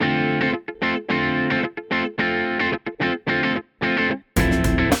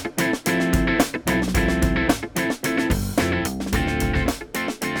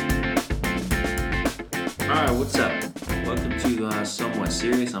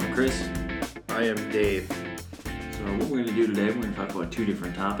Vegas. I'm Chris. I am Dave. So what we're going to do today, we're going to talk about two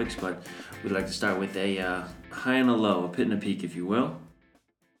different topics, but we'd like to start with a high and a low, a pit and a peak, if you will.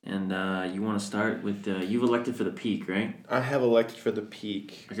 And you want to start with, you've elected for the peak, right? I have elected for the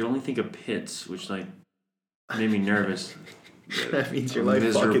peak. I can only think of pits, which made me nervous. That means your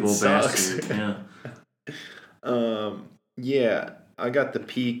life fucking sucks. Yeah. Yeah, I got the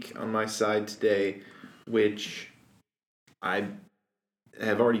peak on my side today, which I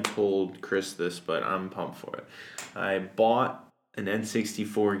have already told Chris this, but I'm pumped for it. I bought an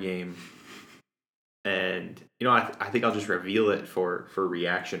N64 game, and I think I'll just reveal it for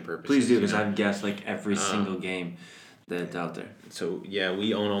reaction purposes. Please do, because I've guessed every single game that's out there. So yeah,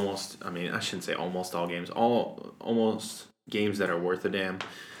 we own I shouldn't say almost all games, almost games that are worth a damn,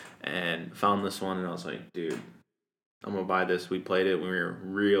 and found this one and I was like, dude, I'm gonna buy this. We played it when we were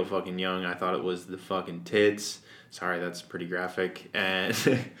real fucking young. I thought it was the fucking tits. Sorry, that's pretty graphic. And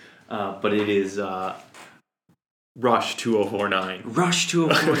but it is Rush 2049. Rush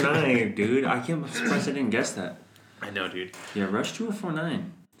 2049, dude. I'm surprised I didn't guess that. I know, dude. Yeah, Rush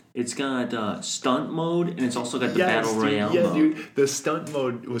 2049. It's got stunt mode, and it's also got the Battle Royale mode. Dude. The stunt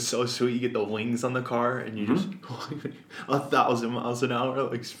mode was so sweet. You get the wings on the car, and you just 1,000 miles an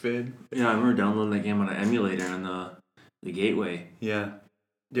hour, spin. Yeah, I remember downloading that game on an emulator on the Gateway. Yeah.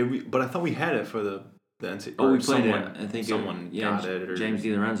 Did we? But I thought we had it for the NC. Oh, we played it. I think someone got it. Or James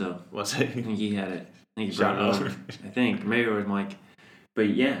DiLorenzo. Was it? I think he had it. I think he brought it over. I think. Maybe it was Mike. But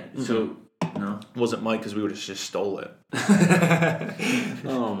yeah, so... No. It wasn't Mike because we would have just stole it.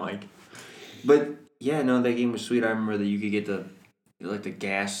 Oh, Mike. But yeah, no, that game was sweet. I remember that you could get the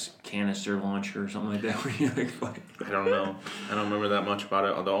gas canister launcher or something like that. Where you I don't know. I don't remember that much about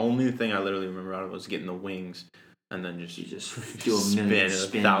it. The only thing I literally remember about it was getting the wings and then just do a million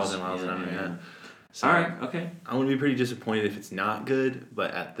spins. 1,000 miles an hour. Yeah. So, all right. Okay. I'm gonna be pretty disappointed if it's not good,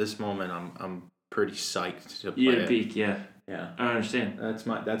 but at this moment, I'm pretty psyched to play it. Peak. Yeah. Yeah, I understand. That's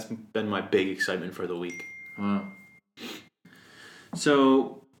been my big excitement for the week. Wow.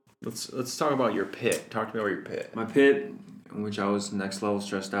 So let's talk about your pit. Talk to me about your pit. My pit, in which I was next level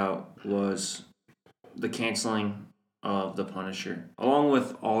stressed out, was the canceling of The Punisher, along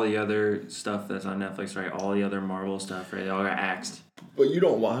with all the other stuff that's on Netflix, right? All the other Marvel stuff, right? They all got axed. But you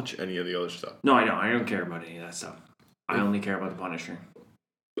don't watch any of the other stuff. No, I don't. I don't care about any of that stuff. I only care about The Punisher.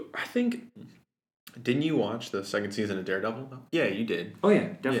 I think. Didn't you watch the second season of Daredevil? Yeah, you did. Oh yeah,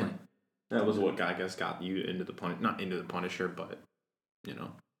 definitely. Yeah. That was what I guess got you into not into the Punisher, but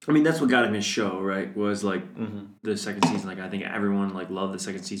I mean, that's what got him his show, right? Was the second season. I think everyone loved the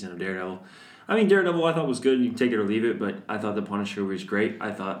second season of Daredevil. I mean, Daredevil I thought was good. You can take it or leave it, but I thought the Punisher was great.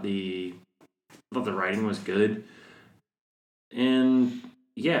 I thought the writing was good, and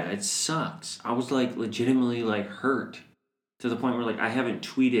yeah, it sucks. I was legitimately hurt to the point where I haven't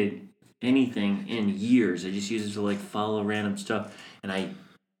tweeted anything in years. I just use it to follow random stuff, and I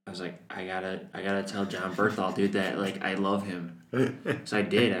was like, I gotta tell John Berthal, dude, that I love him. So I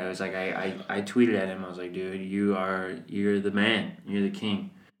did. I was like, I tweeted at him. I was like, dude, you're the man, you're the king.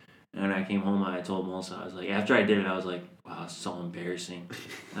 And I came home and I told Melissa, I was like, after I did it, I was like, wow, it's so embarrassing.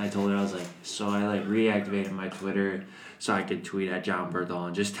 And I told her, I was like, so I reactivated my Twitter so I could tweet at John Berthal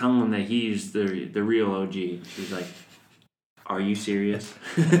and just tell him that he's the real OG. She was like, are you serious?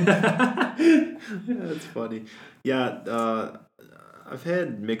 Yeah, that's funny. Yeah, I've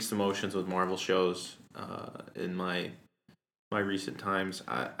had mixed emotions with Marvel shows in my recent times.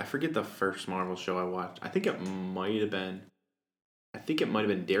 I forget the first Marvel show I watched. I think it might have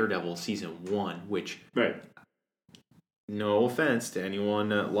been Daredevil season 1, which right. No offense to anyone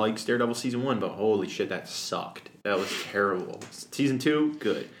that likes Daredevil season 1, but holy shit, that sucked. That was terrible. Season 2,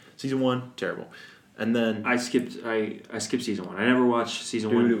 good. Season 1, terrible. And then I skipped season 1. I never watched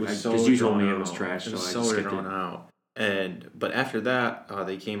season 1 because you told me it was trash. It was so I just skipped drawn out. But after that,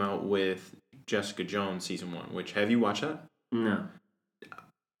 they came out with Jessica Jones season 1. Which have you watched that? No.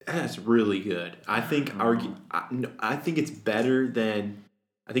 That's really good. I think I think it's better than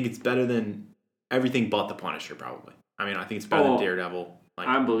everything but The Punisher probably. I mean, I think it's better than Daredevil.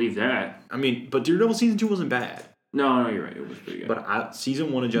 I believe that. I mean, but Daredevil season 2 wasn't bad. No, you're right. It was pretty good. But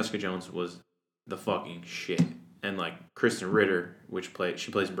season 1 of Jessica Jones was the fucking shit. And Kristen Ritter,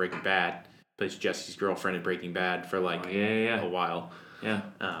 she plays in Breaking Bad, plays Jesse's girlfriend in Breaking Bad for a while. Yeah.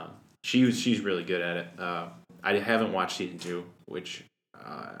 She's really good at it. I haven't watched season 2, which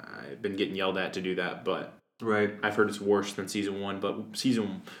I've been getting yelled at to do that, but right. I've heard it's worse than season 1, but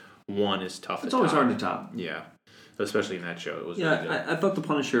season 1 is tough. It's always hard to top. Yeah. Especially in that show. It was really good. I thought The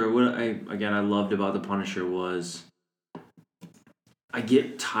Punisher, what I loved about The Punisher was I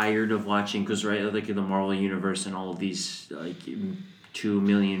get tired of watching, because, right, in the Marvel Universe and all of these, 2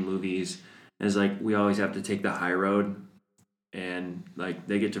 million movies is like we always have to take the high road, and like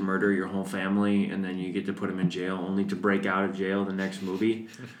they get to murder your whole family, and then you get to put them in jail only to break out of jail the next movie.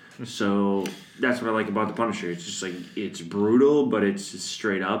 So that's what I like about The Punisher. It's just like it's brutal, but it's just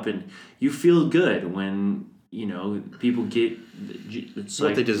straight up, and you feel good when people get it's what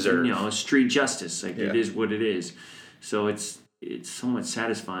like they deserve. Street justice. Like Yeah. it is what it is. So it's somewhat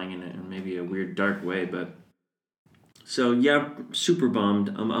satisfying in maybe a weird dark way, but so yeah, super bummed.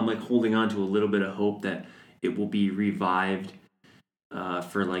 I'm like holding on to a little bit of hope that it will be revived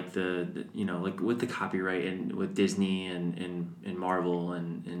for like the like with the copyright and with Disney and Marvel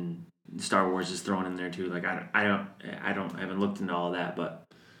and Star Wars is thrown in there too. Like I haven't looked into all that, but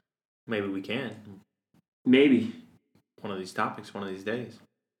Maybe we can. maybe. One of these topics, one of these days.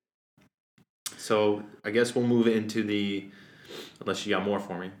 So I guess we'll move into unless you got more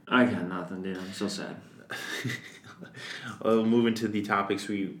for me. I got nothing, dude. I'm so sad. We'll move into the topics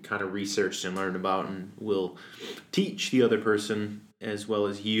we kind of researched and learned about, and we'll teach the other person as well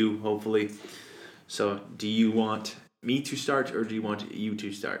as you, hopefully. So do you want me to start, or do you want you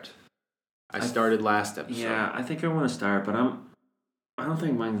to start? I started last episode. Yeah, I think I want to start, but I don't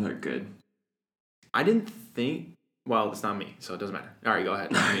think mine's that good. I didn't think... Well, it's not me, so it doesn't matter. All right, go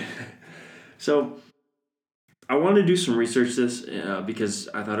ahead. So I wanted to do some research this because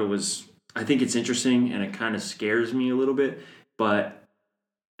I think it's interesting and it kind of scares me a little bit. But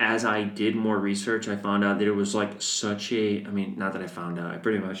as I did more research, I found out that it was like not that I found out, I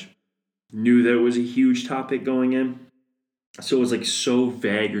pretty much knew that it was a huge topic going in. So it was like so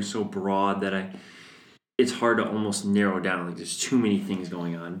vague or so broad that it's hard to almost narrow down. Like there's too many things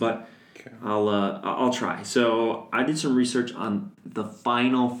going on, but okay. I'll try. So I did some research on the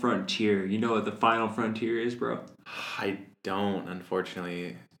Final Frontier. You know what the Final Frontier is, bro? I don't,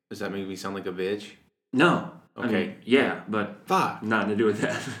 unfortunately. Does that make me sound like a bitch? No. Okay. I mean, yeah, but fuck. Nothing to do with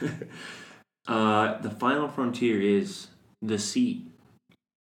that. The Final Frontier is the sea,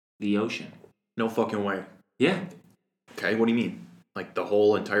 the ocean. No fucking way. Yeah. Okay, what do you mean? Like the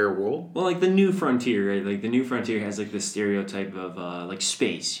whole entire world? Well, like the New Frontier, right? Like the New Frontier has like the stereotype of like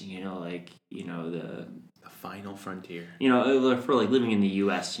space, the Final Frontier. For like living in the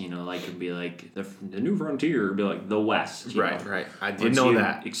U.S., like it'd be like the New Frontier would be like the West. Right. I did know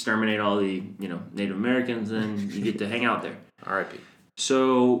that. Exterminate all the Native Americans, and you get to hang out there. R.I.P.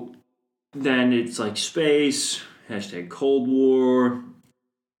 So then it's like space, #Cold War.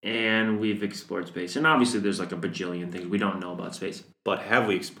 And we've explored space. And obviously there's like a bajillion things we don't know about space. But have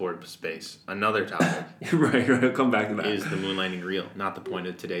we explored space? Another topic. Right. I'll come back to that. Is the moon landing real? Not the point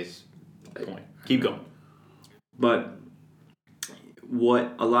of today's point. Keep going. But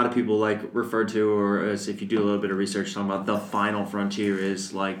what a lot of people like refer to, or as if you do a little bit of research talking about the final frontier,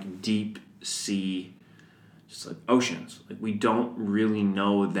 is like deep sea, just like oceans. Like we don't really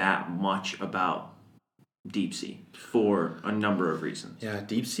know that much about deep sea for a number of reasons. Yeah,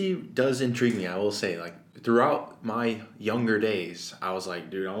 deep sea does intrigue me. I will say, like throughout my younger days, I was like,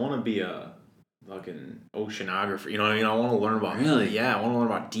 dude, I want to be a fucking oceanographer. You know what I mean? I want to learn about. Really? Yeah, I want to learn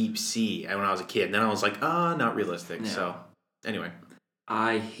about deep sea. And when I was a kid, and then I was like, not realistic. Yeah. So, anyway,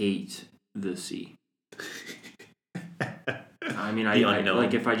 I hate the sea. I mean, I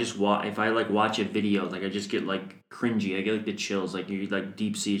like if I just if I like watch a video, like I just get like cringy. I get like the chills. Like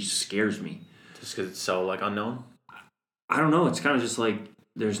deep sea just scares me. Just because it's so, like, unknown? I don't know. It's kind of just, like,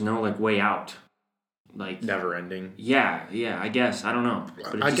 there's no, like, way out. Like... Never ending. Yeah, I guess. I don't know.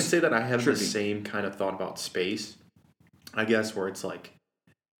 But I can say that I have the same kind of thought about space, I guess, where it's, like,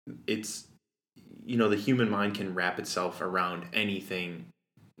 it's, the human mind can wrap itself around anything,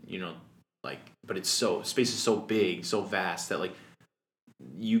 but it's space is so big, so vast that, like,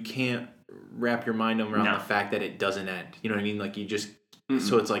 you can't wrap your mind around the fact that it doesn't end. You know what I mean? Like, you just...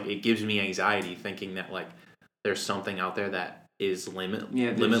 So it's like it gives me anxiety thinking that like there's something out there that is limitless. You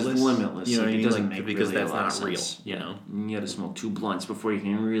know what I mean? It doesn't make because really that's not real. You got to smoke 2 blunts before you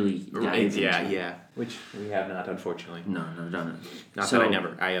can really dive into it. Yeah. Which we have not, unfortunately. No, never done it. Not that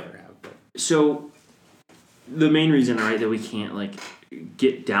I ever have. But. So the main reason, right, that we can't like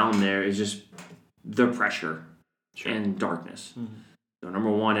get down there is just the pressure and darkness. Mm-hmm. So number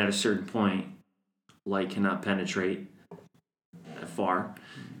one, at a certain point, light cannot penetrate far,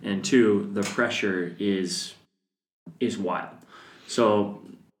 and 2, the pressure is wild. So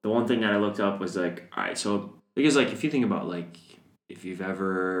the one thing that I looked up was like, all right, so because like if you think about like if you've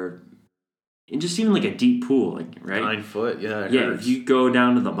ever in just even like a deep pool, like right, 9 foot, it hurts. If you go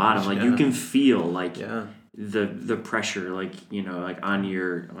down to the bottom, like you can feel like the pressure, like like on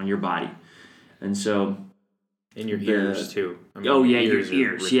your body, and so In your ears too. I mean, your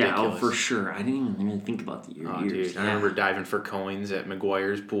ears. Yeah, oh, ridiculous. for sure. I didn't even really think about the ears. Dude, Yeah. I remember diving for coins at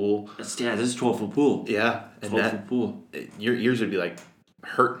McGuire's pool. This is a 12-foot pool. Yeah, and 12-foot pool. Your ears would be like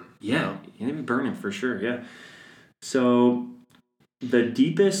hurting. Yeah, you'd be burning for sure. Yeah. So the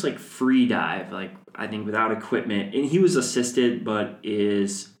deepest like free dive, like I think without equipment, and he was assisted, but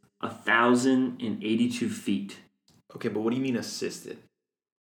is 1,082 feet. Okay, but what do you mean assisted?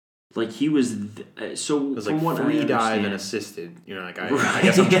 Like he was, so It was from like what free I dive and understand- assisted. You know, like I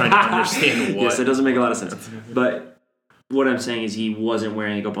guess I'm trying to understand what. Yes, it doesn't make a lot of sense. But what I'm saying is he wasn't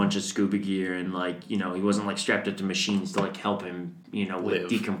wearing like a bunch of scuba gear and like, you know, he wasn't like strapped up to machines to like help him, you know, with Live.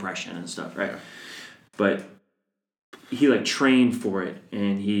 decompression and stuff, right? Yeah. But he like trained for it,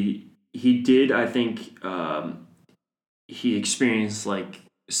 and he did, I think, he experienced like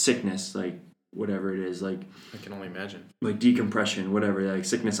sickness, like whatever it is, like I can only imagine. like decompression, whatever, like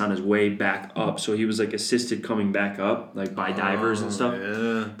sickness on his way back up. So he was like assisted coming back up, like by divers and stuff.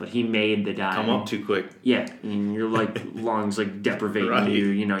 Yeah. But he made the dive. Come up too quick. Yeah, and your like lungs like deprivating Right. you.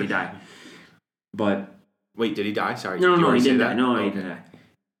 You know, you die. But Wait, did he die? Sorry. no, did you he already say didn't die. that? No, he Okay. didn't die.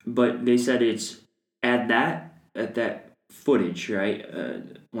 But they said it's at that footage, right,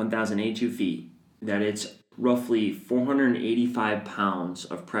 1,082 feet, that it's roughly 485 pounds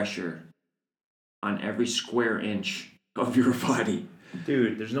of pressure on every square inch of your body.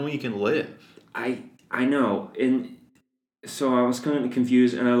 Dude, there's no way you can live. I know, and so I was kind of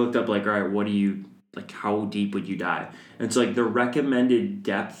confused, and I looked up like, all right, what do you like? How deep would you dive? And it's like the recommended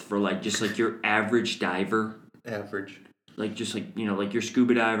depth for like just like your average diver, Average. like just like, you know, like your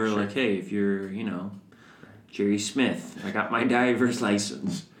scuba diver, Sure. like, hey, if you're, you know, Jerry Smith, I got my diver's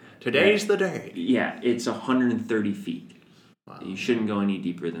license. Today's the day. Yeah, it's 130 feet. Wow. You shouldn't go any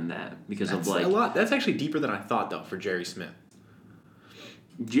deeper than that because That's of like a lot. That's actually deeper than I thought, though, for Jerry Smith.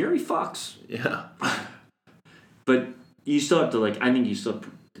 Jerry Fox. Yeah. But you still have to like, I think you still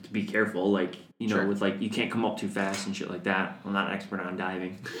have to be careful, like, you know, Sure. with like, you can't come up too fast and shit like that. I'm not an expert on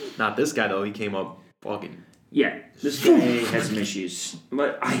diving. Not this guy, though. He came up fucking. Yeah, this guy has some issues,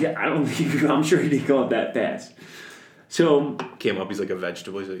 but I don't think, I'm sure he didn't go up that fast. So Came up, he's like a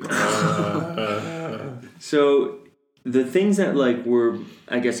vegetable. He's like, So the things that like were,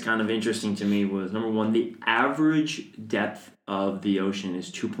 I guess, kind of interesting to me was, number one, the average depth of the ocean is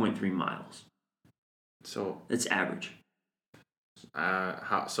 2.3 miles. So, That's average.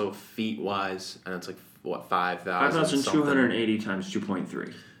 so feet wise, and it's like what 5,000. 5,280 times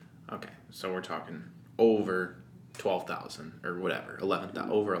 2.3. Okay, so we're talking over 12,000 or whatever,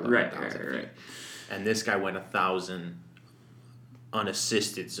 11,000, over 11,000. Right. And this guy went 1,000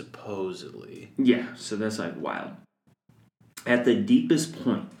 unassisted, supposedly. Yeah, so that's like wild. At the deepest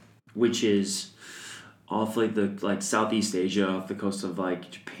point, which is off like the like Southeast Asia, off the coast of like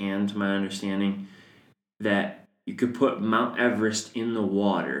Japan, to my understanding, that you could put Mount Everest in the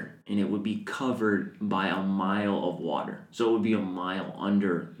water and it would be covered by a mile of water. So it would be a mile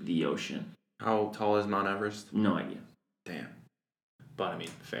under the ocean. How tall is Mount Everest? No idea. Damn. But I mean,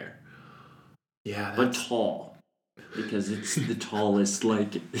 fair. Yeah, But that's tall. Because it's the tallest,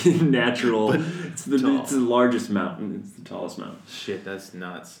 like, natural. But It's the largest mountain. It's the tallest mountain. shit. That's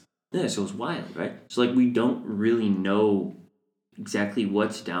nuts. Yeah, so it's wild, right? So, like, we don't really know exactly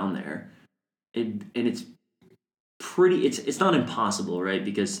what's down there. And it's pretty, it's not impossible, right?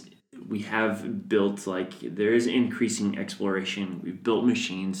 Because we have built, like, there is increasing exploration. We've built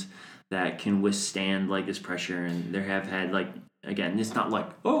machines that can withstand, like, this pressure. And there have had, like, again, it's not like,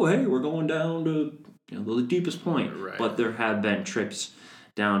 oh, hey, we're going down to, you know, the deepest point. Right. But there have been trips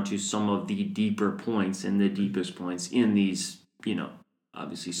down to some of the deeper points and the deepest points in these, you know,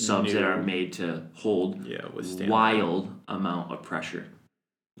 obviously subs that are made to hold Withstand wild amount of pressure.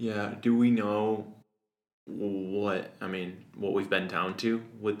 Yeah. Do we know what we've been down to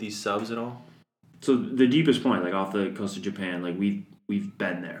with these subs at all? So the deepest point, like off the coast of Japan, like we've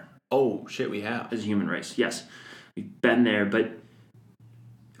been there Oh shit, we have. as a human race. Yes, we've been there, but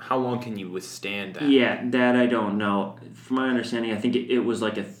How long can you withstand that? yeah, that I don't know. From my understanding, I think it was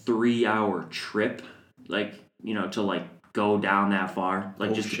like a 3-hour trip, like, you know, to like go down that far,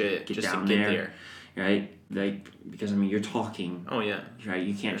 like just to get down there, right? Like, because I mean, you're talking, Oh yeah. right?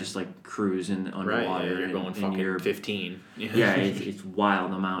 You can't just like cruise in the underwater. Right. Yeah, you're going and fucking you're 15. yeah, it's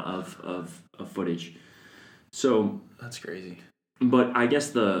wild amount of footage. So, That's crazy. but I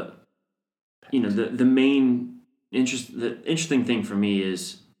guess the main the interesting thing for me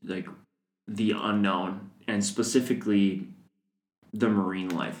is like the unknown, and specifically the marine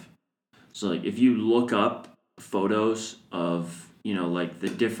life. So like if you look up photos of, you know, like the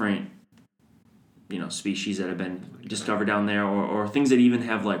different, you know, species that have been discovered down there, or things that even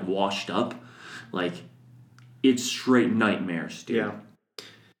have like washed up, like it's straight nightmares, dude.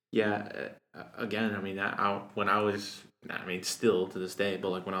 Yeah. Again, I mean, when I was, I mean, still to this day, but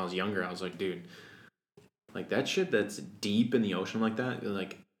like when I was younger, I was like, dude, like that shit that's deep in the ocean like that,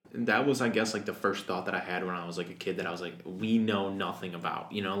 like that was, I guess, like the first thought that I had when I was like a kid, that I was like, we know nothing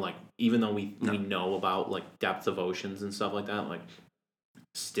about, like even though we know about like depth of oceans and stuff like that, like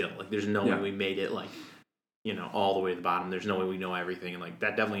still, like there's no way we made it like, all the way to the bottom. There's no way we know everything, and like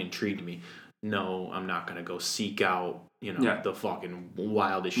that definitely intrigued me. No, I'm not gonna go seek out, the fucking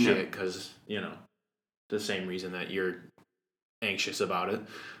wildest shit, because the same reason that you're anxious about it.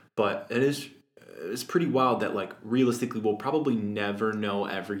 But it's pretty wild that like realistically we'll probably never know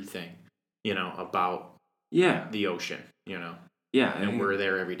everything, about the ocean, and we're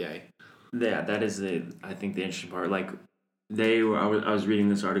there every day. Yeah, that is I think the interesting part. Like I was reading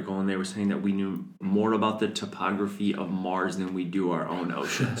this article, and they were saying that we knew more about the topography of Mars than we do our own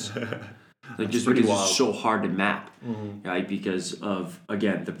oceans. Like just because it's so hard to map, right? Because of,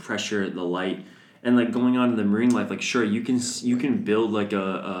 again, the pressure, the light, and like going on to the marine life. Like sure, you can build like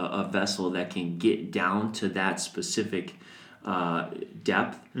a vessel that can get down to that specific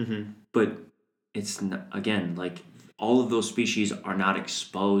depth, but it's not, again, like all of those species are not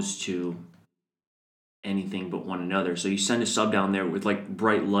exposed to anything but one another. So you send a sub down there with like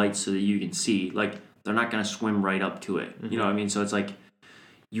bright lights so that you can see. Like they're not gonna swim right up to it. You know what I mean? So it's like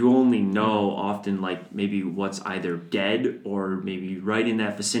you only know often like maybe what's either dead or maybe right in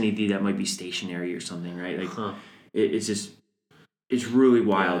that vicinity that might be stationary or something, right? Like it's just, it's really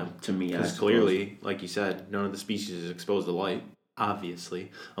wild to me. Because clearly, like you said, none of the species is exposed to light,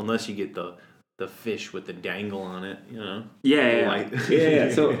 obviously, unless you get the fish with the dangle on it,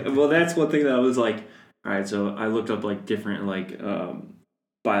 Yeah. So, well, that's one thing that I was like, all right. So I looked up like different like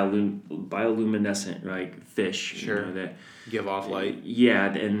bioluminescent like fish, sure, that give off light. Yeah,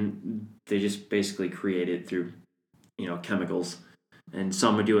 and they just basically create it through, chemicals, and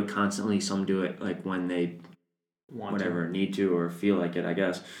some would do it constantly, some do it like when they need to or feel like it, I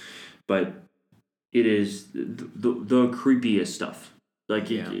guess. But it is the creepiest stuff. Like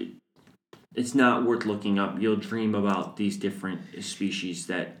it's not worth looking up. You'll dream about these different species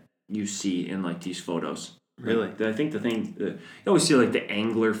that you see in like these photos. Really? Like, I think the thing you always see like the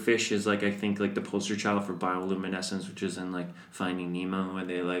angler fish is like, I think like the poster child for bioluminescence, which is in like Finding Nemo, where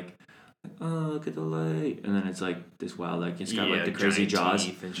they like, oh, look at the light, and then it's like this wild, like it's got like the crazy jaws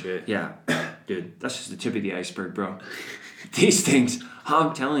and shit. Yeah, dude, that's just the tip of the iceberg, bro. These things,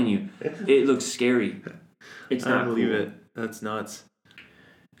 I'm telling you, it looks scary. It's not. I believe it. That's nuts.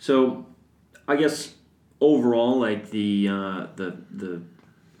 So, I guess overall, like the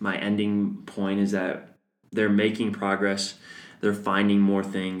my ending point is that they're making progress. They're finding more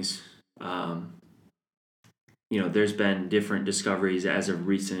things. There's been different discoveries as of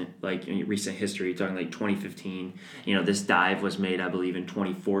recent history, talking like 2015. This dive was made, I believe, in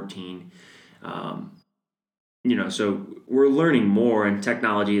 2014. So we're learning more, and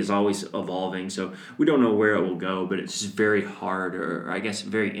technology is always evolving. So we don't know where it will go, but it's just very hard, or I guess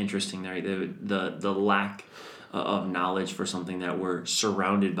very interesting. Right? The lack of knowledge for something that we're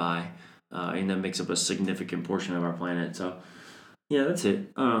surrounded by, and that makes up a significant portion of our planet. So yeah, that's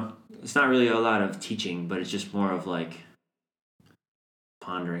it. It's not really a lot of teaching, but it's just more of like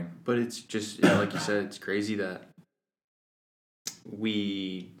pondering. But it's just, like you said, it's crazy that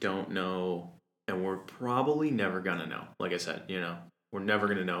we don't know, and we're probably never gonna know. Like I said, we're never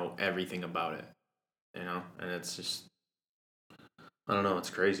gonna know everything about it, and it's just, I don't know, it's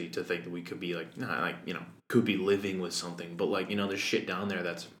crazy to think that we could be could be living with something, but like, there's shit down there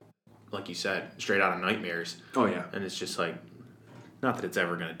that's, like you said, straight out of nightmares. Oh yeah. And it's just like, not that it's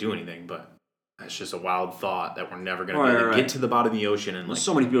ever gonna do anything, but it's just a wild thought that we're never gonna be able to get to the bottom of the ocean, and like,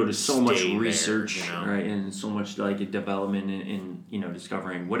 so many people do so much research, there, right, and so much like development in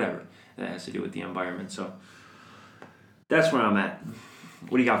discovering whatever that has to do with the environment. So that's where I'm at.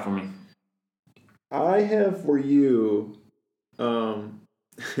 What do you got for me? I have for you.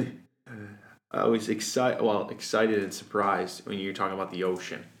 I was excited and surprised when you were talking about the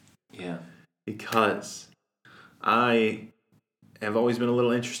ocean. Yeah, because I have always been a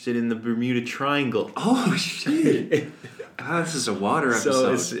little interested in the Bermuda Triangle. Oh, shit. This is a water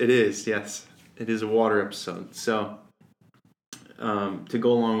episode. So it is, yes. It is a water episode. So, to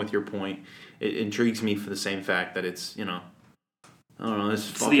go along with your point, it intrigues me for the same fact that it's, I don't know, it's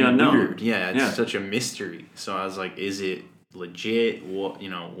fucking the unknown. Weird. Yeah, it's such a mystery. So I was like, is it legit? What,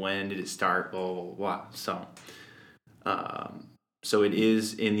 when did it start? Blah, blah, blah. So it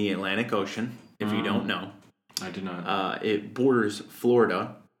is in the Atlantic Ocean, if you don't know. I do not. It borders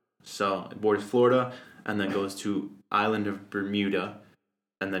Florida. So it borders Florida and then goes to island of Bermuda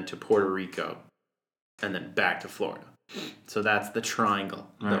and then to Puerto Rico. and then back to Florida. So that's the triangle.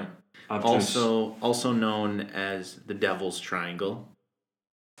 Right. Also known as the Devil's Triangle.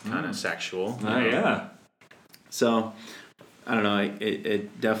 Kind of sexual. Oh, yeah. So, I don't know.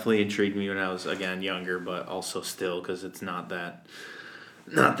 It definitely intrigued me when I was, again, younger, but also still because it's not that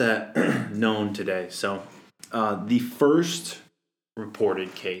known today. So, the first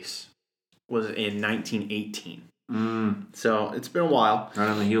reported case was in 1918. So it's been a while. Right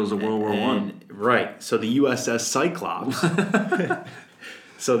on the heels of World War I. Right. So the USS Cyclops.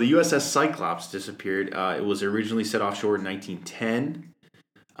 So the USS Cyclops disappeared. It was originally set offshore in 1910.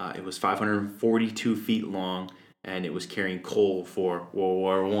 It was 542 feet long, and it was carrying coal for World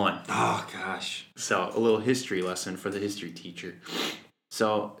War I. Oh, gosh. So a little history lesson for the history teacher.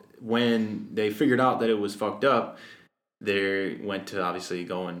 So when they figured out that it was fucked up, they went to obviously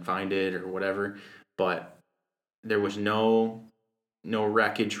go and find it or whatever, but there was no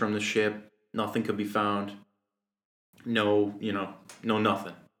wreckage from the ship. Nothing could be found. No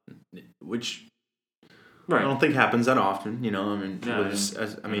nothing. Which I don't think happens that often. I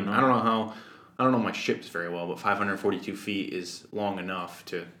mean, I don't know my ships very well, but 542 feet is long enough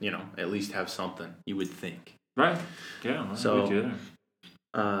to at least have something. You would think. Right. Yeah. So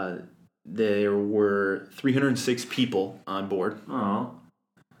there were 306 people on board. Oh.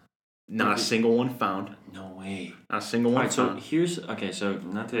 Not a single one found. No way. Not a single one found. So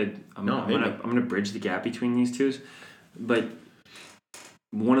not to I'm gonna bridge the gap between these two, but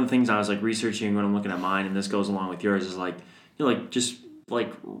one of the things I was like researching when I'm looking at mine, and this goes along with yours, is like just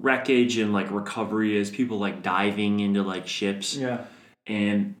like wreckage and like recovery is people like diving into like ships. Yeah.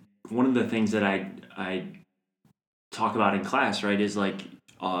 And one of the things that I talk about in class, right, is like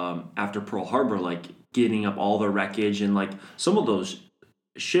after Pearl Harbor, like getting up all the wreckage and like some of those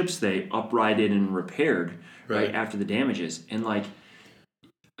ships they uprighted and repaired right after the damages. And like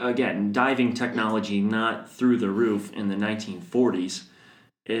again, diving technology not through the roof in the 1940s,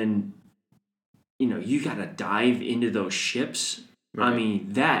 and you gotta dive into those ships. Right. I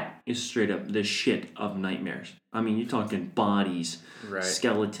mean, that is straight up the shit of nightmares. I mean, you're talking bodies,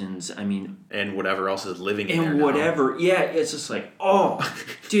 skeletons. I mean, and whatever else is living in there. And whatever, yeah, it's just like, oh,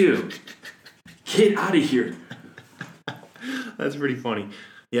 dude, get out of here. That's pretty funny.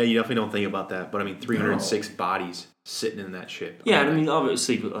 Yeah, you definitely don't think about that, but I mean, 306 bodies sitting in that ship. Yeah, I mean,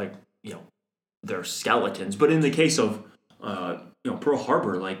 obviously, like they're skeletons, but in the case of Pearl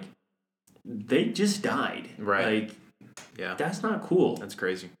Harbor, like they just died. Right. Like, yeah, that's not cool. That's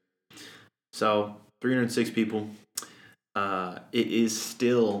crazy. So 306 people. It is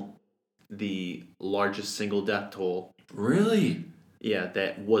still the largest single death toll. Really? Yeah,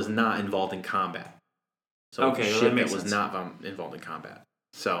 that was not involved in combat. So okay, ship that was not involved in combat.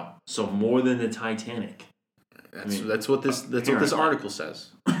 So more than the Titanic. That's what this article says.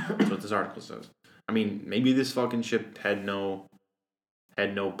 That's what this article says. I mean, maybe this fucking ship had no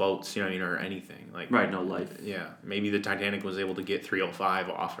boats, or anything like. Right, no life. Yeah, maybe the Titanic was able to get 305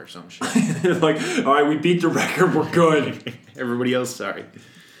 off or some shit. Like, all right, we beat the record, we're good. Everybody else, sorry.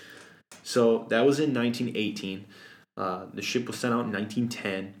 So that was in 1918. The ship was sent out in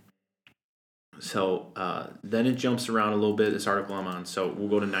 1910. So then it jumps around a little bit. This article I'm on. So we'll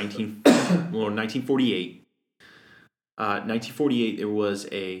go to 1948. 1948, there was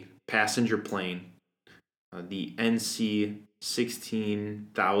a passenger plane, the NC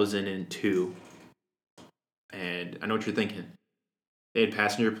 16,002. And I know what you're thinking. They had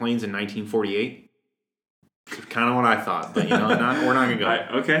passenger planes in 1948. Kind of what I thought, but we're not gonna go.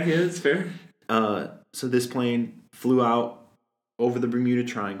 Okay, yeah, that's fair. So this plane flew out over the Bermuda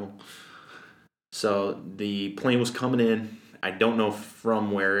Triangle. So the plane was coming in. I don't know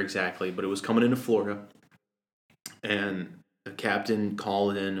from where exactly, but it was coming into Florida. And the captain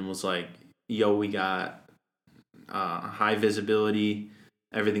called in and was like, "Yo, we got high visibility.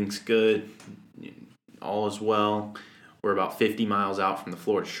 Everything's good. All is well. We're about 50 miles out from the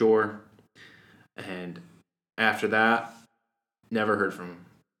Florida shore." And after that, never heard from him.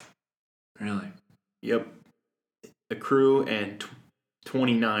 Really? Yep. The crew and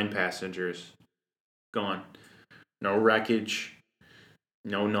 29 passengers gone. No wreckage.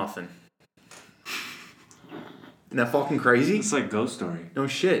 No nothing. Isn't that fucking crazy? It's like Ghost Story. No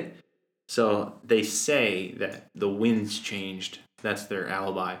shit. So they say that the winds changed. That's their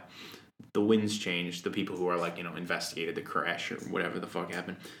alibi. The winds changed. The people who are investigated the crash or whatever the fuck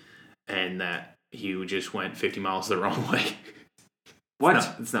happened. And that he just went 50 miles the wrong way.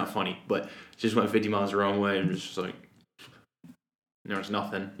 What? It's not funny, but just went 50 miles the wrong way and was just like, there was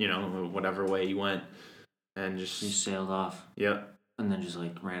nothing, whatever way he went. And just... He sailed off. Yep. And then just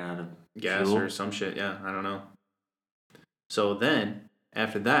ran out of gas fuel? Or some shit, yeah, I don't know. So then,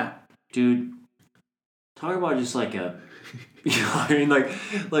 after that... Dude, Talk about just like a, you know, I mean,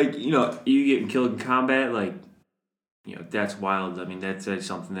 like you know, you getting killed in combat, like, you know, that's wild. I mean, that's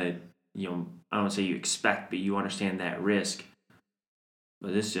something that, you know, I don't want to say you expect, but you understand that risk.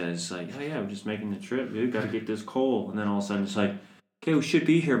 But this is like, oh yeah, I'm just making the trip, dude. Got to get this coal, and then all of a sudden it's like, okay, we should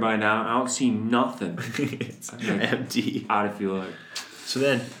be here by now. I don't see nothing. It's like, empty. How'd it feel like? So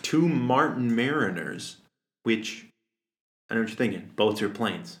then, 2 Martin Mariners, which I know what you're thinking. Boats or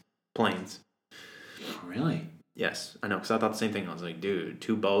planes? Planes. Oh, really? Yes, I know, because I thought the same thing. I was like, dude,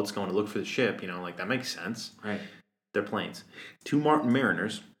 2 boats going to look for the ship, you know, like, that makes sense. Right. They're planes. 2 Martin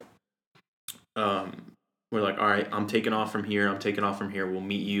Mariners were like, all right, I'm taking off from here. We'll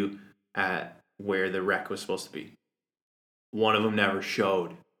meet you at where the wreck was supposed to be. One of them never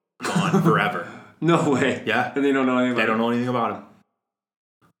showed. Gone forever. No way. Yeah. And they don't know anything about They don't know anything about him.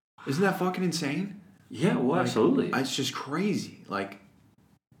 Isn't that fucking insane? Yeah, well, like, absolutely. It's just crazy. Like,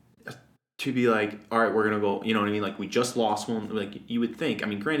 to be like, all right, we're going to go, you know what I mean? Like, we just lost one. Like, you would think, I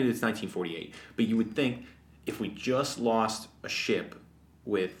mean, granted, it's 1948, but you would think if we just lost a ship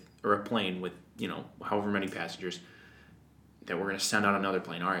with, or a plane with, you know, however many passengers, that we're going to send out another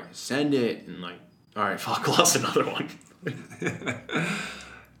plane. All right, send it. And like, all right, fuck, lost another one.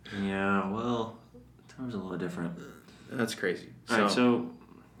 Yeah, well, time's a little different. That's crazy. All right, so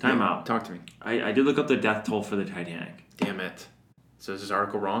time out. Talk to me. I did look up the death toll for the Titanic. Damn it. So is this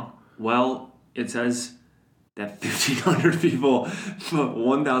article wrong? Well, it says that 1,500 people,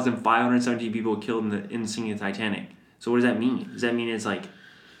 1,517 people killed in sinking the Titanic. So what does that mean? Does that mean it's like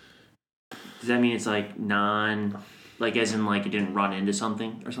like as in like it didn't run into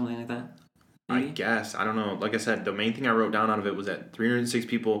something or something like that? Maybe? I guess. I don't know. Like I said, the main thing I wrote down out of it was that 306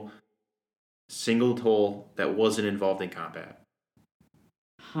 people, single toll that wasn't involved in combat.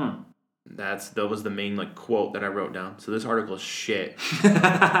 That was the main like quote that I wrote down. So this article is shit.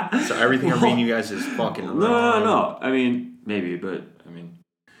 So everything I'm reading you guys is fucking wrong. No. I mean, maybe, but I mean,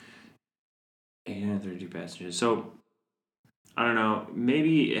 832 passengers. So I don't know.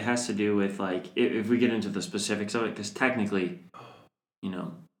 Maybe it has to do with like if we get into the specifics of it, because technically, you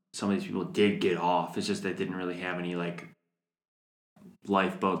know, some of these people did get off. It's just they didn't really have any like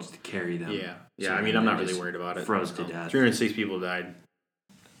lifeboats to carry them. Yeah. So I mean, I'm not really worried about it. Froze to death. 306 people died.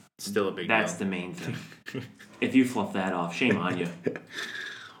 Still a big deal. That's the main thing. If you fluff that off, shame on you.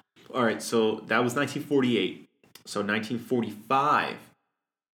 All right, so that was 1948. So 1945.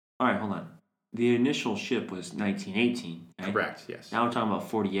 All right, hold on. The initial ship was 1918. Right? Correct. Yes. Now we're talking about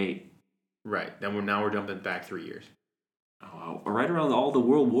 48. Right. Then we're jumping back 3 years. Oh, right around all the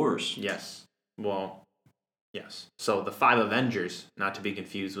world wars. Yes. Well, yes. So the 5 Avengers, not to be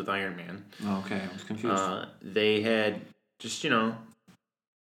confused with Iron Man. Oh, okay, I was confused. They had just, you know,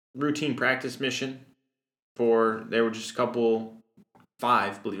 routine practice mission they were just a couple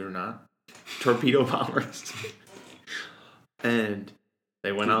 5, believe it or not, torpedo bombers. And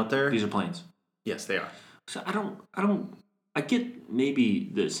they went out there. These are planes. Yes, they are. So I get maybe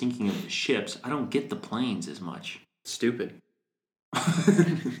the sinking of the ships. I don't get the planes as much. Stupid.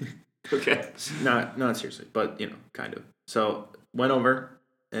 Okay. Not seriously, but, you know, kind of. So went over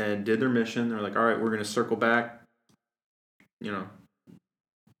and did their mission. They're like, all right, we're going to circle back, you know.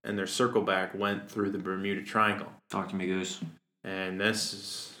 And their circle back went through the Bermuda Triangle. Talk to me, Goose. And this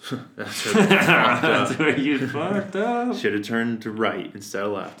is... that's where they fucked up. That's where you fucked up. Should have turned to right instead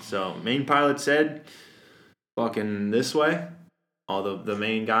of left. So main pilot said, fucking this way. All the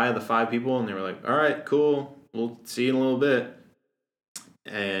main guy, the 5 people, and they were like, all right, cool. We'll see you in a little bit.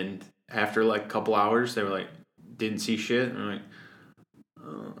 And after like a couple hours, they were like, didn't see shit. And I'm like,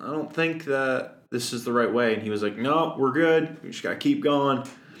 I don't think that this is the right way. And he was like, no, we're good. We just got to keep going.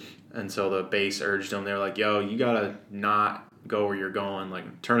 And so the base urged him. They were like, yo, you got to not go where you're going.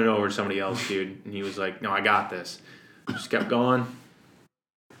 Like, turn it over to somebody else, dude. And he was like, no, I got this. Just kept going.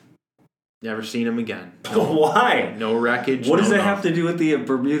 Never seen him again. No, why? No wreckage. What does that have to do with the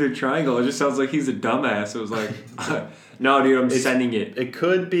Bermuda Triangle? It just sounds like he's a dumbass. It was like, no, dude, I'm sending it. It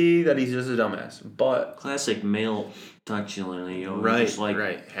could be that he's just a dumbass, but... Classic male touching, you know. Right, just like,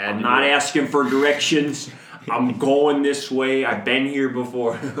 right. I'm not asking for directions. I'm going this way. I've been here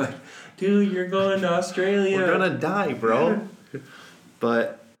before. Dude, you're going to Australia. We're gonna die, bro.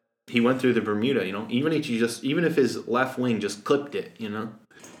 But he went through the Bermuda, you know. Even if his left wing just clipped it, you know,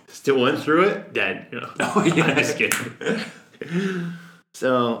 still went through it, dead. You know. Oh yeah, I'm just kidding.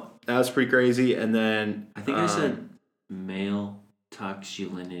 So that was pretty crazy. And then I think I said male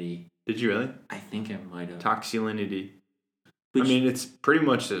toxicity. Did you really? I think I might have. Toxicity. I mean, it's pretty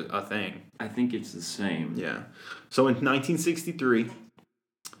much a thing. I think it's the same. Yeah. So in 1963,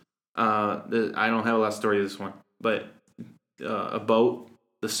 I don't have a lot of story of this one, but a boat,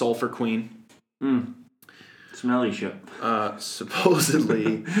 the Sulphur Queen, Smelly ship.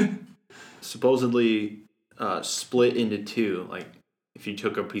 Supposedly split into two. Like if you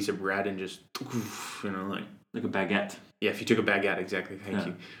took a piece of bread and just, like a baguette. Yeah, if you took a baguette, exactly. Thank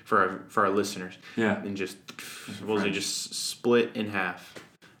you for our listeners. Yeah. And just supposedly just split in half,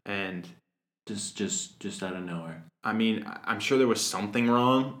 and just out of nowhere. I mean, I'm sure there was something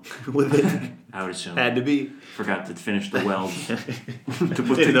wrong with it. I would assume. Had to be. Forgot to finish the weld. To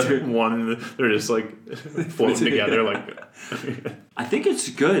put they're just like floating together like. I think it's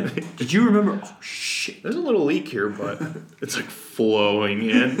good. Did you remember? Oh shit! There's a little leak here, but it's like flowing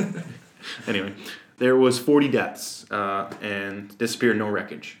in. Anyway, there was 40 deaths and disappeared, no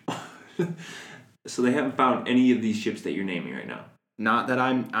wreckage. So they haven't found any of these ships that you're naming right now. Not that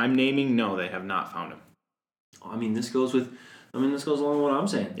I'm naming. No, they have not found them. I mean, this goes along with what I'm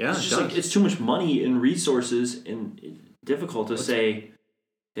saying. Yeah, it's just like it's too much money and resources and difficult to say,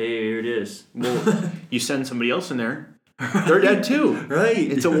 hey, here it is. Well, you send somebody else in there, they're dead too. Right.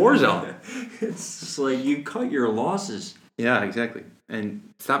 It's a war zone. It's just like you cut your losses. Yeah, exactly. And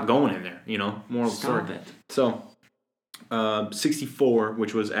stop going in there, moral Stop story. it. So, 64,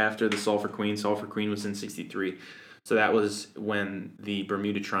 which was after the Sulphur Queen. Sulphur Queen was in 63. So that was when the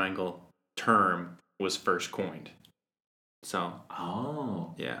Bermuda Triangle term was first coined. So,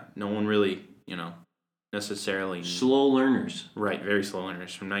 yeah, no one really, necessarily... Slow learners. Right, very slow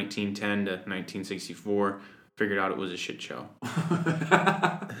learners. From 1910 to 1964, figured out it was a shit show.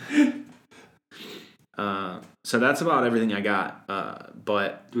 So that's about everything I got.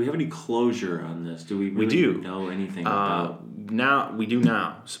 But do we have any closure on this? Do we really know anything about? Now we do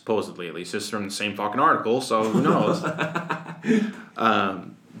now, supposedly at least. It's from the same fucking article, so who knows?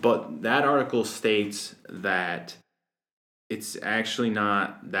 But that article states that it's actually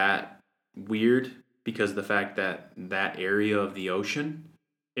not that weird because of the fact that that area of the ocean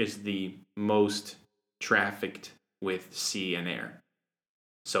is the most trafficked with sea and air.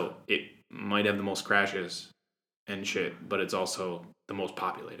 So it might have the most crashes and shit, but it's also the most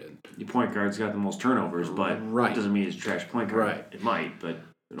populated. The point guard's got the most turnovers, but right. It doesn't mean it's a trash point guard. Right. It might, but...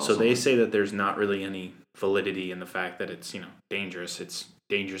 So they say that there's not really any validity in the fact that it's, dangerous. It's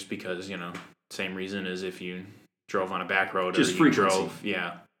dangerous because, same reason as if you drove on a back road just or you drove,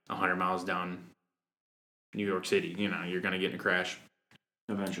 100 miles down New York City. You're going to get in a crash.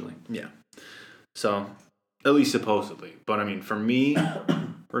 Eventually. Yeah. So, at least supposedly. But, I mean, for me...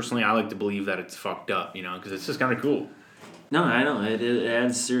 Personally, I like to believe that it's fucked up, because it's just kind of cool. No, I know. It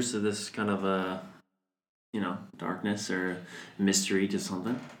adds seriously this kind of, darkness or mystery to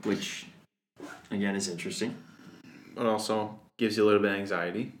something, which, again, is interesting. It also gives you a little bit of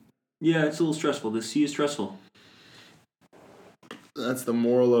anxiety. Yeah, it's a little stressful. The sea is stressful. That's the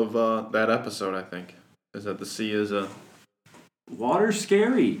moral of that episode, I think, is that the sea is a... Water's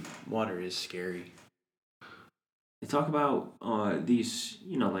scary. Water is scary. They talk about these,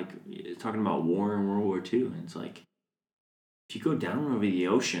 talking about war in World War II, and it's like, if you go down over the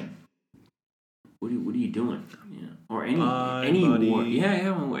ocean, what are you doing? Or any buddy. war,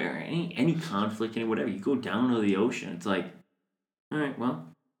 any conflict, whatever. You go down over the ocean, it's like, all right, well,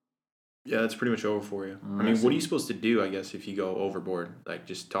 yeah, it's pretty much over for you. I mean, what are you supposed to do? I guess if you go overboard, like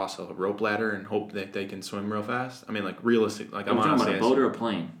just toss a rope ladder and hope that they can swim real fast. I mean, like realistic. Like I'm talking about a boat or a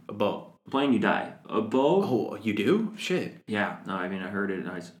plane. A boat. A plane, you die. A boat. Oh, you do? Shit. Yeah. No, I mean, I heard it.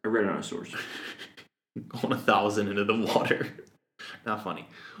 I read it on a source. Going 1,000 into the water. Not funny.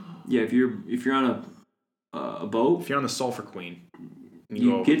 Yeah, if you're on a boat, if you're on the Sulphur Queen,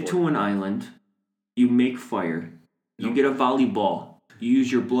 you get to an island, you make fire, you get a volleyball. You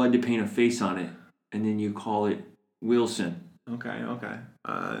use your blood to paint a face on it, and then you call it Wilson. Okay.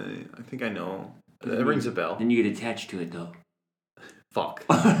 I think I know. That rings a bell. Then you get attached to it, though. Fuck.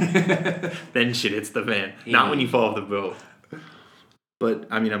 Then shit hits the fan. Yeah. Not when you fall off the boat. But,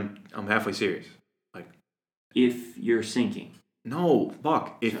 I mean, I'm halfway serious. Like, if you're sinking. No,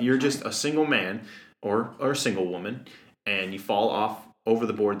 fuck. If you're just a single man or a single woman, and you fall off over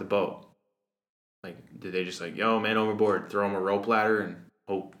the board of the boat, like, did they just yo, man overboard, throw him a rope ladder and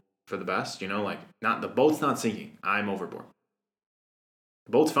hope for the best? Not the boat's not sinking. I'm overboard.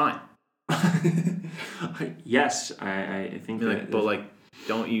 The boat's fine. Yes, I think that. But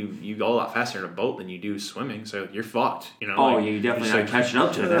don't you go a lot faster in a boat than you do swimming, so you're fucked. Oh, yeah, you definitely not catching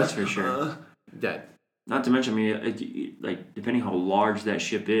up to it. That's for sure. Dead. Not to mention, I mean, depending how large that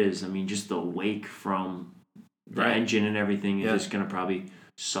ship is, I mean, just the wake from the engine and everything is just gonna probably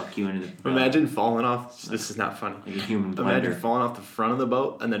suck you into the... Imagine falling off... This is not funny. Like a human blender. Imagine falling off the front of the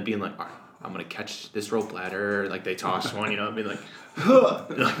boat and then being like, all right, I'm going to catch this rope ladder. Like, they toss one, being like, huh!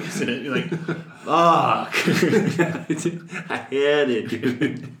 Isn't it? You're like, fuck. I had it,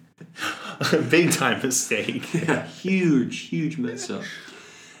 dude. Big time mistake. Yeah, huge mess up.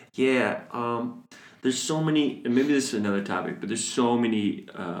 Yeah, there's so many, and maybe this is another topic, but there's so many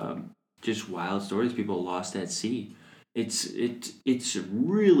just wild stories people lost at sea. It's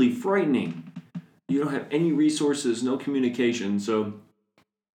really frightening. You don't have any resources, no communication. So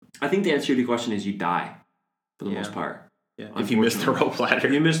I think the answer to your question is you die for the most part. Yeah. If you miss the rope ladder.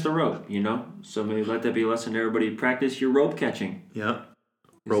 If you miss the rope, So maybe let that be a lesson to everybody. Practice your rope catching. Yeah.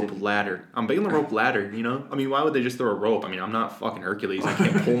 Rope ladder. I'm big on the rope ladder, I mean, why would they just throw a rope? I mean, I'm not fucking Hercules. I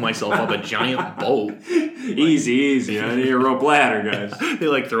can't pull myself up a giant boat. Easy. I need a rope ladder, guys.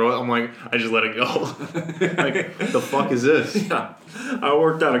 They throw it. I'm like, I just let it go. The fuck is this? Yeah. I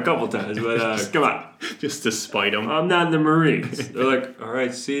worked out a couple times, but come on. Just to spite them. I'm not in the Marines. They're like, all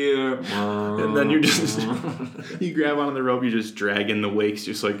right, see ya. And then you grab onto the rope, you just drag in the wakes,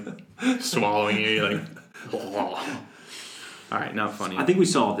 just swallowing it. You're like, oh. All right, not funny. I think we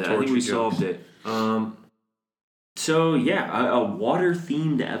solved it. Solved it. So, yeah, a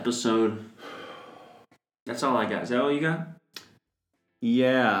water-themed episode. That's all I got. Is that all you got?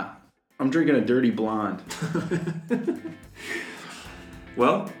 Yeah. I'm drinking a dirty blonde.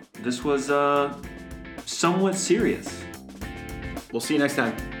 Well, this was somewhat serious. We'll see you next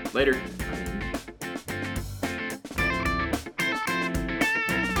time. Later.